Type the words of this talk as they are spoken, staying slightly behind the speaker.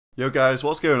Yo guys,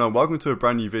 what's going on? Welcome to a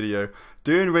brand new video.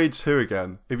 Doing Raid 2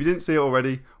 again. If you didn't see it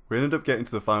already, we ended up getting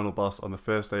to the final boss on the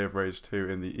first day of Raid 2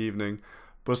 in the evening.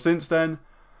 But since then,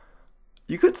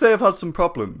 you could say I've had some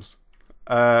problems.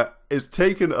 It's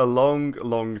taken a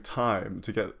long time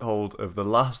to get hold of the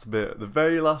last bit, the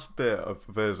very last bit of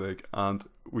Verzig, and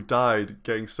we died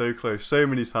getting so close so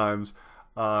many times,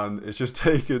 and it's just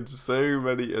taken so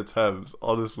many attempts.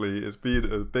 Honestly, it's been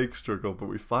a big struggle, but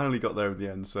we finally got there in the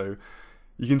end, so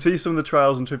you can see some of the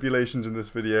trials and tribulations in this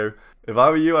video. If I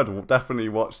were you, I'd definitely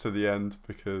watch to the end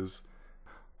because,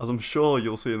 as I'm sure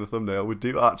you'll see in the thumbnail, we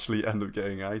do actually end up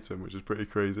getting an item, which is pretty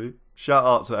crazy. Shout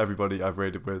out to everybody I've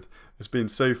raided with. It's been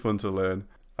so fun to learn.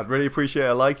 I'd really appreciate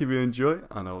a like if you enjoy,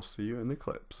 and I'll see you in the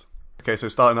clips. Okay, so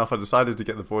starting off, I decided to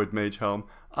get the Void Mage Helm,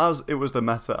 as it was the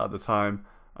meta at the time,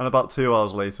 and about 2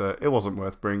 hours later, it wasn't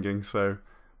worth bringing, so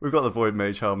we've got the Void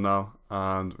Mage Helm now,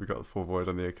 and we've got the full Void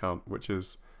on the account, which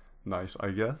is nice, I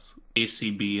guess.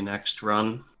 ACB next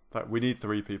run. Like, we need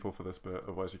 3 people for this bit,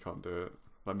 otherwise you can't do it.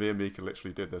 Like, me and Mika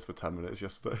literally did this for 10 minutes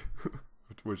yesterday.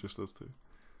 We're just us two.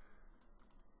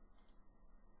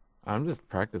 I'm just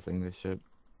practicing this shit.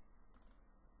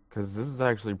 Cause this is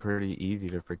actually pretty easy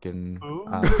to freaking.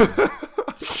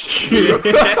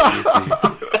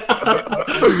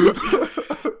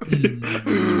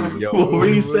 Yo, what were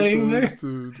you saying there?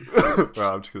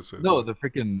 Well, I'm just gonna say no, the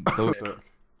freaking.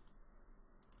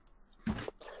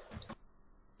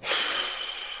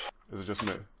 Is it just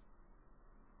me?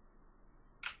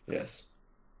 Yes.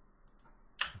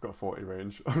 I've got 40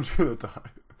 range. I'm just gonna die.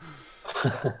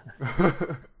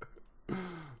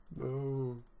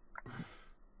 No.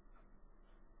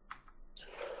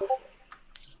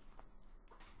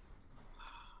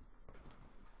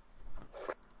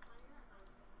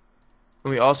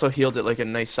 We also healed it like a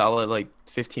nice solid like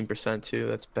 15% too.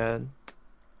 That's bad.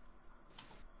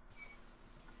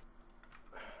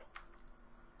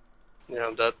 Yeah,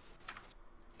 I'm dead.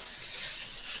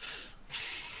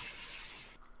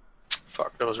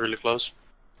 Fuck, that was really close.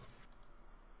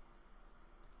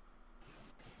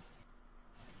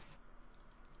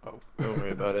 Oh. Don't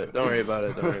worry about it. Don't worry about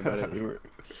it. Don't worry about it. We were...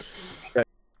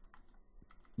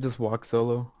 Just walk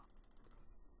solo.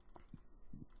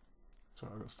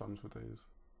 Sorry, I got stunned for days.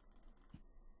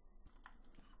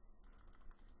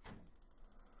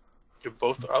 You're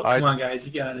both out. Come on, guys,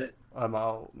 you got it. I'm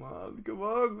out, man. Come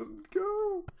on, let's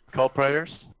go. Call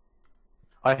prayers.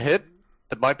 I hit.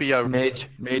 It might be a Mage.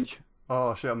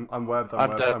 Oh shit, I'm webbed.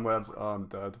 I'm dead. I'm webbed. Oh, I'm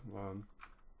dead, man.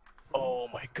 Oh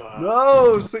my god.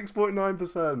 No,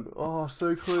 6.9%. Oh,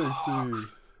 so close, dude.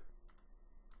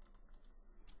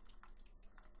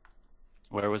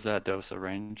 Where was that dose of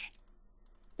range?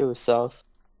 It was south.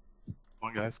 Come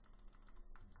on, guys.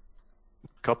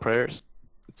 Call prayers.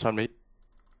 It's on me.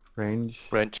 Range.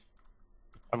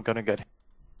 I'm gonna get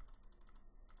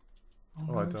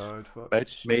Oh, I died. Fuck.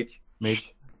 mage.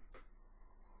 Mage.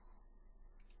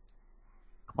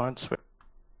 Come on, switch.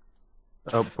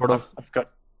 Oh, portal. I've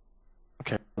got.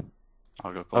 Okay.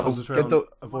 I'll go Oh, close. concentrate on the-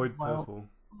 avoid purple.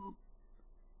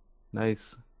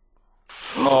 Nice.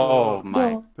 Oh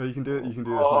my. No, you can do it. You can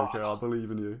do this, okay? I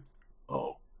believe in you.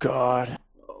 Oh god.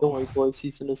 Don't worry, boys.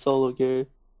 He's in a solo game.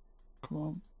 Come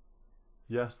on.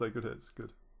 Yes, they're good hits.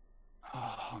 Good.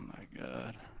 Oh my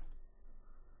god.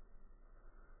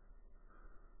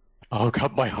 Oh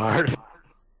god, my heart.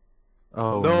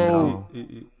 Oh No.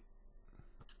 Eat.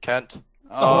 Can't.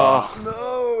 Oh.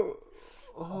 No!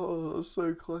 Oh, that was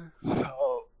so close.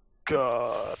 Oh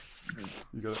god.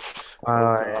 You got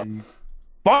it. no.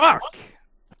 Fuck!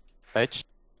 Mage.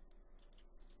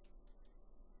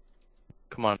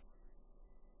 Come on.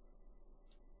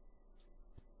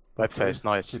 White face,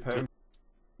 nice. Keep hitting.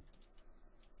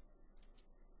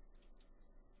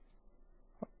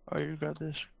 Oh, you got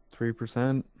this.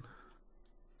 3%.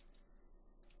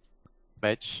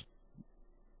 Mage.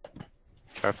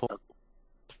 Careful.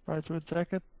 Right to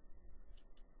attack it.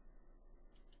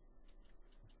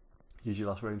 Use your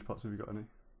last range pots if you got any.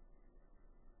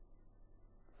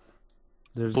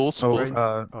 There's Bulls, oh, bulls.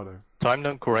 Oh no. Time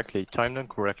them correctly.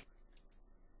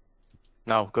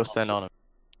 Now, go stand on him.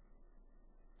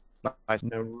 Nice.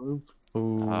 no roof.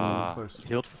 Ooh. Close.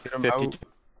 Healed Get him 50 out. to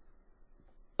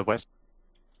the west.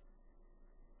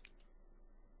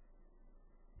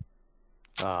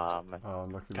 Ah, man. Oh,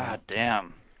 unlucky. God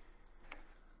damn.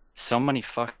 So many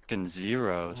fucking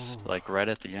zeros, like right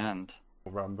at the end.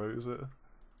 Rambo, is it?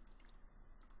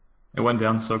 It went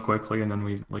down so quickly, and then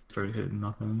we like started hitting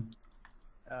nothing.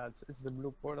 It's the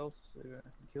blue portals. It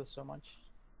heals so much.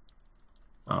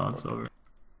 Oh, it's over.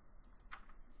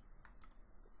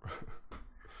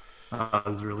 That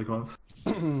was really close.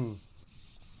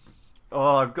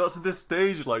 Oh, I've got to this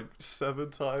stage like 7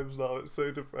 times now. It's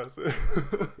so depressing.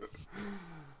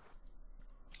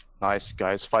 Nice,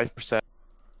 guys. 5%.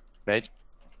 Mate.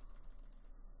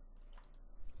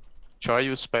 Try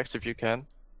use specs if you can.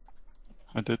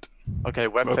 I did. Okay,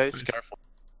 web Web face, face. careful.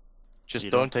 Just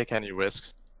You don't take any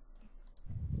risks.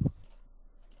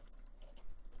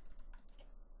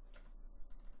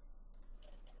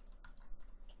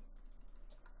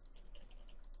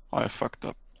 I fucked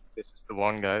up. This is the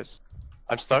one, guys.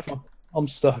 I'm stuck. I'm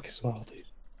stuck as well, dude.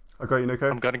 I got you, Nico.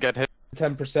 I'm gonna get hit.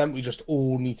 10%, we just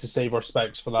all need to save our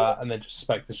specs for that and then just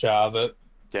spec the shit out of it.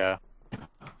 Yeah.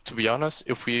 To be honest,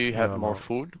 if we had Yeah, more no.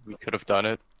 food, we could have done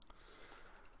it.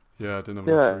 Yeah, I didn't have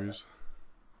Yeah. enough brews.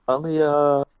 Only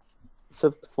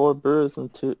except 4 brews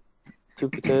and two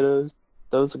potatoes.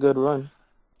 That was a good run.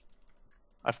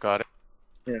 I've got it.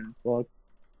 Yeah. Well,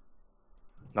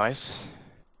 Nice.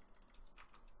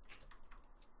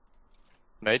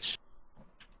 Mage.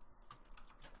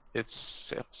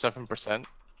 It's 7%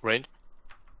 range.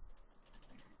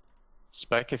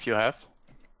 Spec if you have.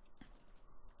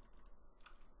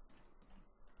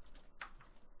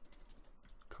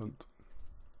 Cunt.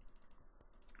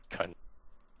 Cunt.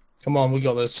 Come on, we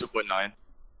got this. 2.9.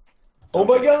 Oh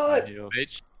my god!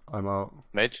 Mage. I'm out.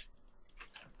 Mage.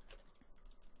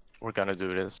 We're gonna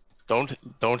do this.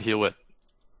 Don't heal it.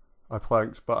 I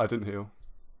planked, but I didn't heal.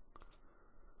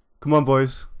 Come on,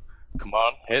 boys. Come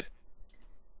on, hit.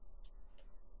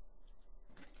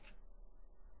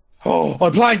 Oh, I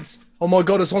blanked! Oh my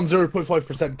god, it's on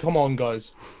 0.5%. Come on,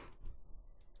 guys.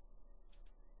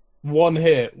 One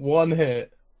hit.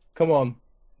 Come on.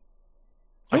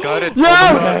 I got it.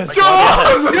 Yes!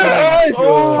 Yes! Yes!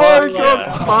 Oh my god!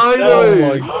 Yeah. Finally! Oh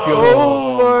my god.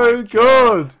 Oh my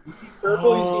god!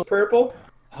 Purple, you see purple?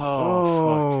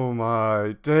 Oh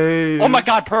my days! Oh my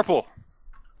god, purple!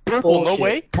 Purple, no Bullshit.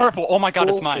 way. Purple, oh my god,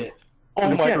 it's mine. Bullshit. Oh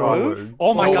You my can't god. move?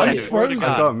 Oh my Oh, god, I it's swear to frozen.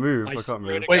 I god. can't move. I I can't swear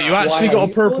move. to Wait, you God. actually Why, got a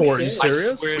you purple, are you bullshit?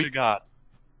 serious? I swear to god.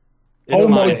 Oh It's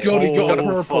my mine. god, he got a Oh,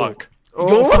 purple. fuck.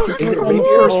 Oh, Is it right on here?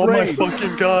 first Oh my raid?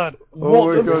 fucking god. oh What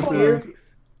my the god, fuck? dude.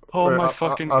 Oh Wait, my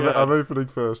fucking I'm god. opening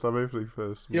first. I'm opening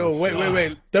first. Yo, Oh, wait, shit. wait,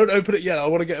 wait. Don't open it yet. I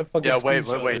want to get a fucking Yeah, wait,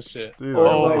 screenshot of wait. this shit. Dude,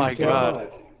 Oh that's my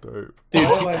god. dope. Dude,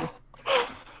 Oh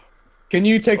can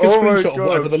you take a Oh my screenshot of God.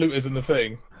 whatever the loot is in the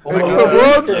thing? It's my the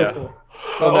God, one! purple.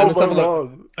 Oh, then let's my have a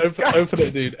look. god. Open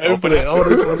it, dude. Open it. I want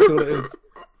to see what it is.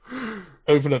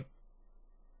 Open it.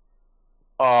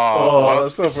 Oh, well,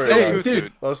 that's not it's very Hey, nice.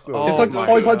 dude. That's still Oh It's like my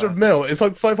 500 God. mil. It's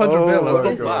like 500 Oh mil. That's my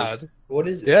not God. bad. What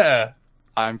is it? Yeah.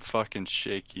 I'm fucking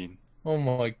shaking. Oh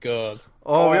my god.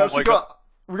 Oh, we Oh actually my got...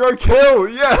 We got a kill!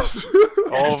 Yes!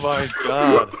 Oh my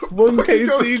god. 1 We got a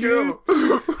KC, dude. kill.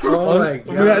 Oh my god.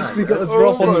 We actually got a Oh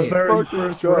drop on my the very fucking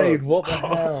first God. raid. What the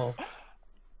hell?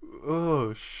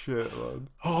 Oh, shit, man.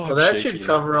 Oh, Well, that should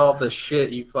cover all the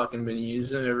shit you fucking been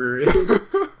using every raid.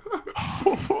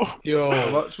 Yo.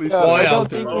 I'm actually yeah, so I don't out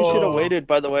think there. we should have Oh. waited,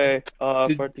 by the way,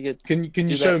 Did- for it to get Can you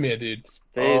Do show that. me it, dude?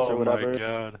 phase Oh or whatever. my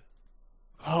god.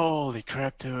 Holy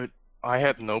crap, dude. I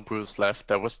had no brews left.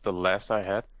 That was the last I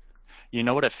had. You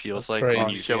know what it feels That's like crazy. when Oh,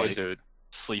 you show it, like, dude.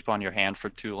 sleep on your hand for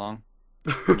too long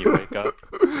and you wake up?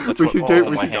 That's we what can all go, of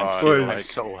we my can, hands God, feel boys, I'm like.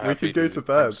 so we happy. can go dude. to I'm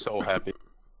bed. so happy.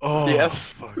 Oh,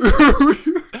 Yes.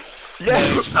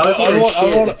 Yes. I I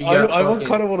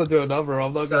kind of want to do another.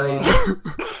 I'm not gonna lie.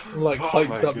 I'm like Oh psyched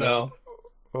my up God. now.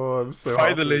 Oh, I'm so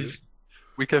Finally, happy.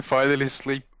 we can finally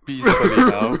sleep peacefully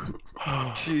now.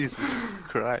 Jesus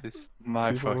Christ.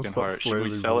 my People will fucking stop heart. Should we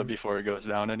flailing, sell man. it before it goes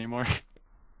down anymore?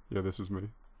 Yeah, this is me.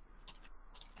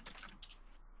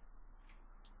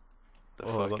 The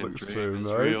Oh, that fucking looks so dream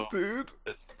is nice, real. dude.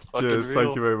 It's fucking Cheers, real.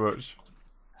 thank you very much.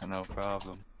 No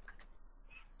problem.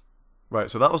 Right,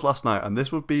 so that was last night, and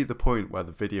this would be the point where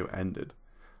the video ended.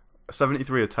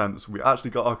 73 attempts, we actually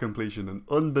got our completion, and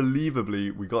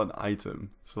unbelievably, we got an item.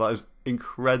 So that is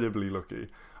incredibly lucky.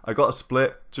 I got a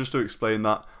split, just to explain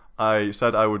that. I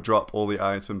said I would drop all the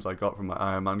items I got from my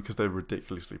Ironman because they're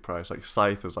ridiculously priced. Like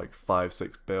Scythe is like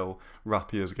 5-6 bill,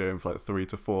 Rapier's going for like 3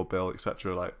 to 4 bill,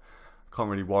 etc. Like, can't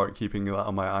really warrant keeping that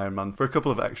on my Ironman. For a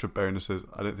couple of extra bonuses,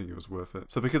 I don't think it was worth it.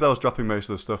 So because I was dropping most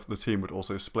of the stuff, the team would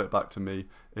also split back to me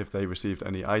if they received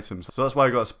any items. So that's why I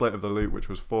got a split of the loot, which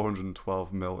was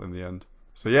 412 mil in the end.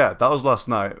 So yeah, that was last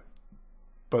night.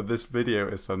 But this video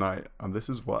is tonight, and this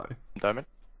is why. Damage.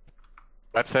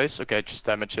 Red face? Okay, just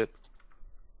damage it.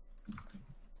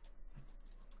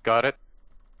 Got it.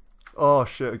 Oh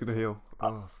shit, I'm gonna heal.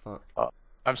 Oh fuck.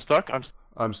 I'm stuck.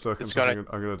 I'm stuck, It's I'm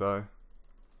gonna die.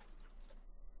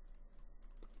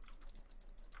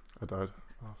 I died.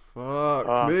 Oh fuck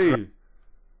Oh, me!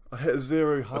 I hit a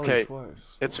zero Howie Okay.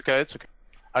 twice. It's okay, it's okay.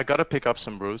 I gotta pick up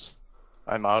some brews.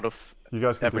 I'm out of You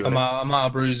guys can do Everything. this. I'm out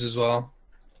of brews as well.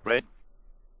 raid.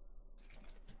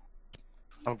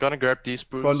 I'm gonna grab these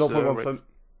Come brews. on, 0.1%.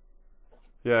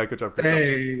 Yeah, good job, good job.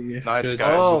 Hey. Nice Good guys.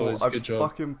 job. Oh, boys, I good job.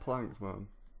 fucking planked, man.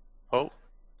 Oh.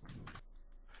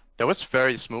 That was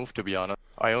very smooth, to be honest.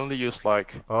 I only used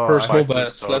like Oh, Personal five blue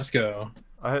best. stars. Let's go.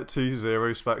 I hit 2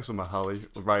 0 specs on my Halley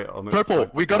right on it. purple.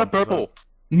 like We got a 1%. purple.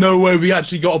 No way. We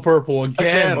actually got a purple again.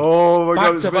 Again. Oh my Back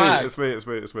god, it's to me. back. It's me, it's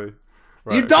me, it's me. You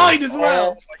Right, okay. died as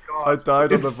well. I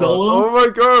died on It's the boss. solo? Oh my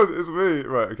god, it's me.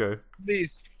 Right, okay.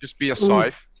 Please. Just be a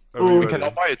scythe. Are we We ready?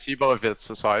 cannot buy a T-bow if it's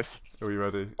a scythe. Are we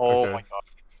ready? Oh okay. my god.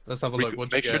 Let's have a look.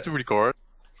 What'd you Make sure get? to record.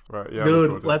 Right, yeah. Dude,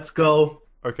 recorded. let's go.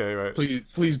 Okay, right.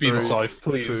 Please be the 3, scythe,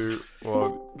 please. 2,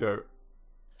 1, go.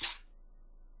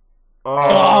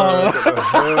 Oh. Oh, what the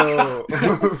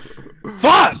hell?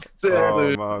 Fuck!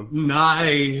 Oh man,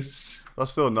 Nice.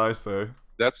 that's still nice though.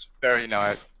 That's very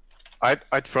nice.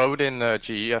 I'd throw it in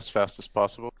GE as fast as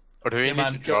possible. Or do you Yeah, need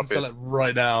man, to go and drop sell it? it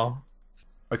right now.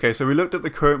 Okay, so we looked at the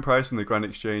current price in the Grand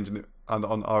Exchange and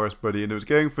on RS Buddy, and it was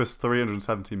going for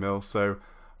 370 mil. So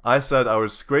I said I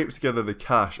would scrape together the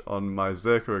cash on my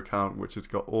Zerka account, which has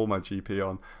got all my GP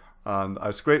on, and I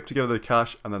scraped together the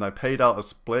cash, and then I paid out a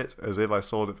split as if I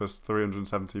sold it for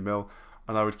 370 mil,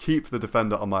 and I would keep the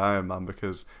Defender on my Ironman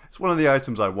because it's one of the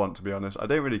items I want, to be honest. I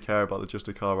don't really care about the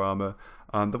Justicar armor,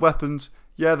 and the weapons,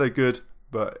 yeah, they're good,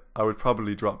 but I would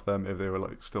probably drop them if they were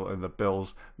like still in the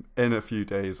bills. In a few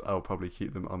days, I'll probably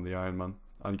keep them on the Ironman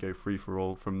and go free for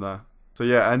all from there. So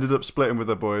yeah, I ended up splitting with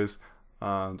the boys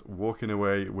and walking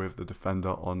away with the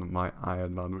Defender on my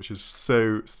Ironman, which is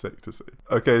so sick to see.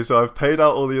 Okay, so I've paid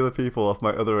out all the other people off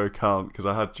my other account because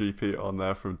I had GP on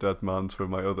there from Deadman's for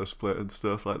my other split and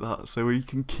stuff like that. So we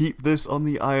can keep this on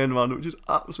the Ironman, which is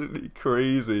absolutely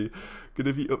crazy.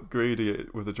 Gonna be upgrading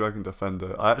it with the Dragon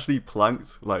Defender. I actually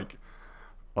planked like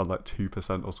on like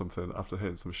 2% or something after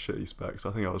hitting some shitty specs.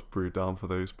 I think I was brewed down for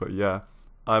those, but yeah,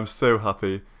 I'm so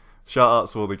happy. Shout out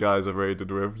to all the guys I've raided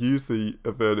with. Use the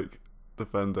Avernic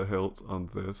Defender hilt on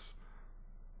this.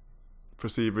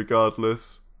 Proceed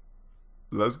regardless.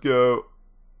 Let's go.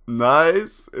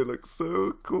 Nice. It looks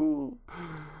so cool.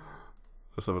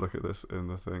 Let's have a look at this in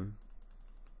the thing.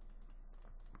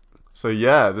 So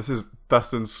yeah, this is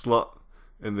best in slot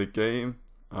in the game,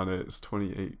 and it's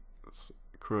 28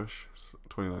 crush,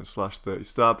 29/30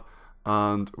 stab,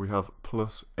 and we have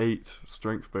 +8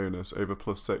 strength bonus over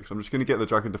 +6. I'm just going to get the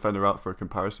Dragon Defender out for a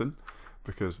comparison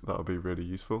because that'll be really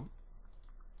useful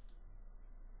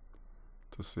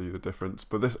to see the difference.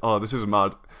 But this, oh, this is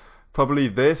mad. Probably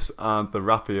this and the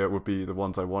Rapier would be the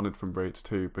ones I wanted from Raids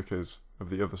 2 because of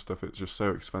the other stuff. It's just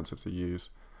so expensive to use.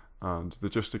 And the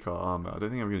Justicar armor, I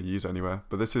don't think I'm going to use anywhere.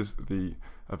 But this is the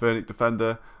Avernic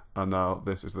Defender, and now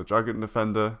this is the Dragon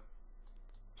Defender.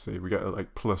 See, we get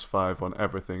like +5 on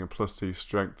everything and +2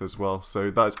 strength as well. So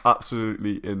that's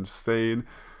absolutely insane.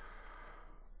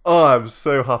 Oh, I'm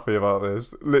so happy about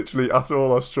this. Literally, after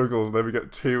all our struggles, and then we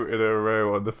get 2 in a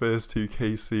row on the first 2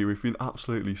 KC. We've been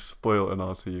absolutely spoiled in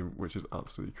our team, which is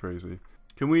absolutely crazy.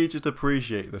 Can we just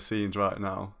appreciate the scenes right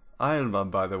now? Ironman,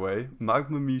 by the way,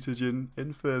 Magma Mutagen,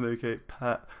 Inferno Cape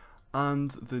Pet, and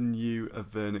the new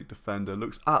Avernic Defender.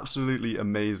 Looks absolutely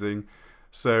amazing.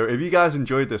 So if you guys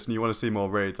enjoyed this and you want to see more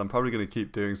raids, I'm probably going to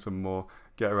keep doing some more,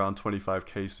 get around 25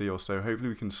 KC or so. Hopefully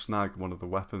we can snag one of the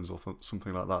weapons or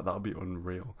something like that. That'll be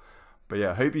unreal. But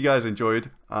yeah, hope you guys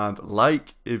enjoyed, and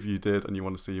like if you did and you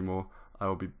want to see more. I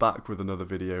will be back with another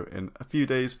video in a few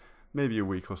days, maybe a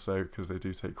week or so, because they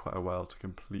do take quite a while to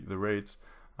complete the raids.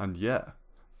 And yeah,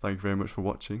 thank you very much for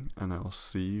watching, and I'll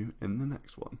see you in the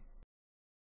next one.